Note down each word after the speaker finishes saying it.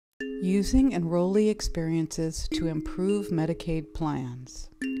Using Enrollee experiences to improve Medicaid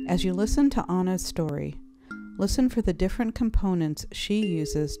plans. As you listen to Anna's story, listen for the different components she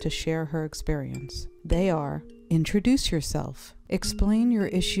uses to share her experience. They are: introduce yourself, explain your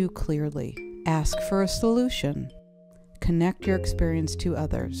issue clearly, ask for a solution, connect your experience to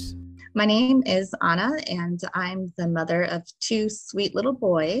others. My name is Anna, and I'm the mother of two sweet little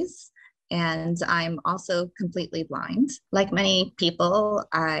boys, and I'm also completely blind. Like many people,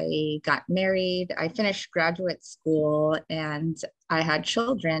 I got married, I finished graduate school, and I had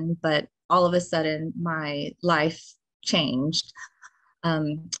children, but all of a sudden my life changed.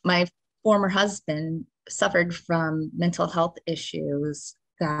 My former husband suffered from mental health issues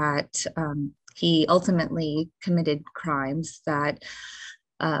that he ultimately committed crimes that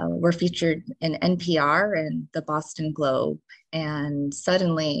were featured in NPR and the Boston Globe. And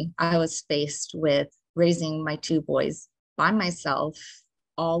suddenly I was faced with raising my two boys by myself,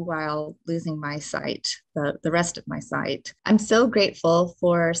 all while losing my sight, the rest of my sight. I'm so grateful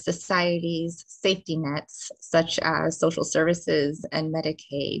for society's safety nets, such as social services and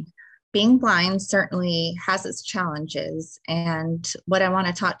Medicaid. Being blind certainly has its challenges. And what I want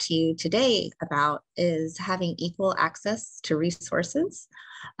to talk to you today about is having equal access to resources.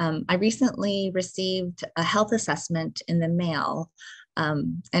 I recently received a health assessment in the mail,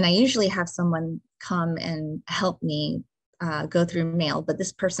 and I usually have someone come and help me go through mail, but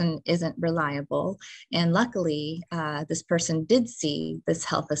this person isn't reliable. And luckily, this person did see this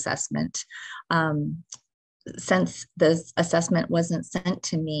health assessment. Since this assessment wasn't sent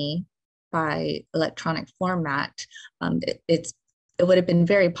to me by electronic format, it would have been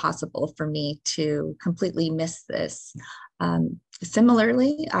very possible for me to completely miss this.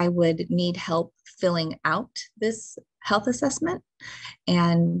 Similarly, I would need help filling out this health assessment,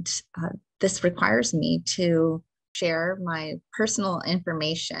 and this requires me to share my personal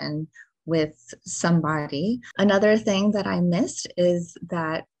information with somebody. Another thing that I missed is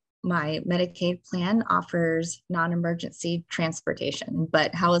that my Medicaid plan offers non-emergency transportation,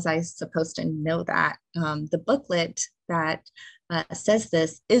 but how was I supposed to know that? The booklet that says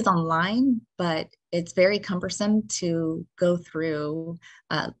this is online, but it's very cumbersome to go through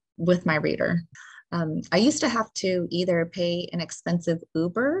with my reader. I used to have to either pay an expensive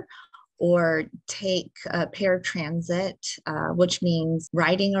Uber or take paratransit, which means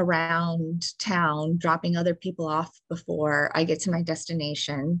riding around town, dropping other people off before I get to my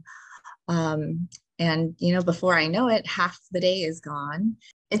destination. And, before I know it, half the day is gone.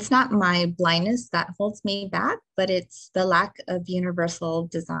 It's not my blindness that holds me back, but it's the lack of universal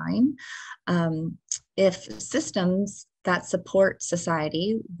design. If systems that support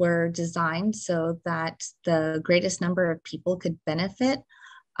society were designed so that the greatest number of people could benefit,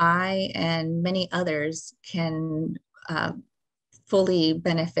 I and many others can fully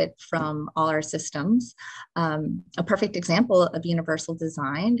benefit from all our systems. A perfect example of universal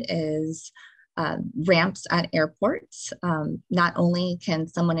design is ramps at airports. Not only can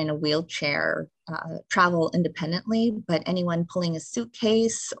someone in a wheelchair travel independently, but anyone pulling a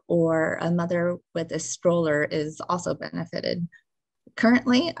suitcase or a mother with a stroller is also benefited.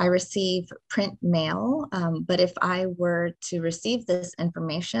 Currently, I receive print mail, but if I were to receive this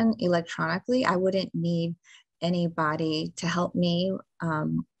information electronically, I wouldn't need anybody to help me,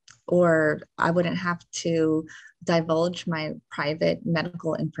 or I wouldn't have to divulge my private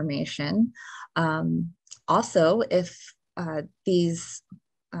medical information. Also, if these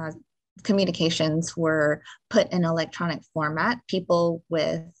communications were put in electronic format, people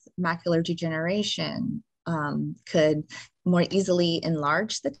with macular degeneration could more easily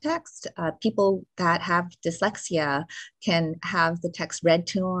enlarge the text. People that have dyslexia can have the text read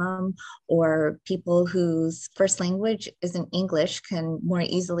to them, or people whose first language isn't English can more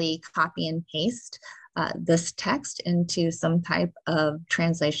easily copy and paste this text into some type of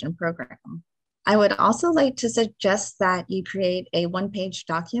translation program. I would also like to suggest that you create a one-page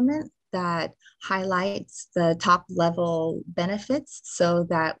document that highlights the top level benefits so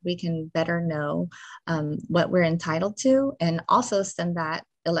that we can better know what we're entitled to, and also send that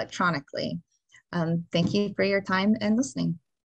electronically. Thank you for your time and listening.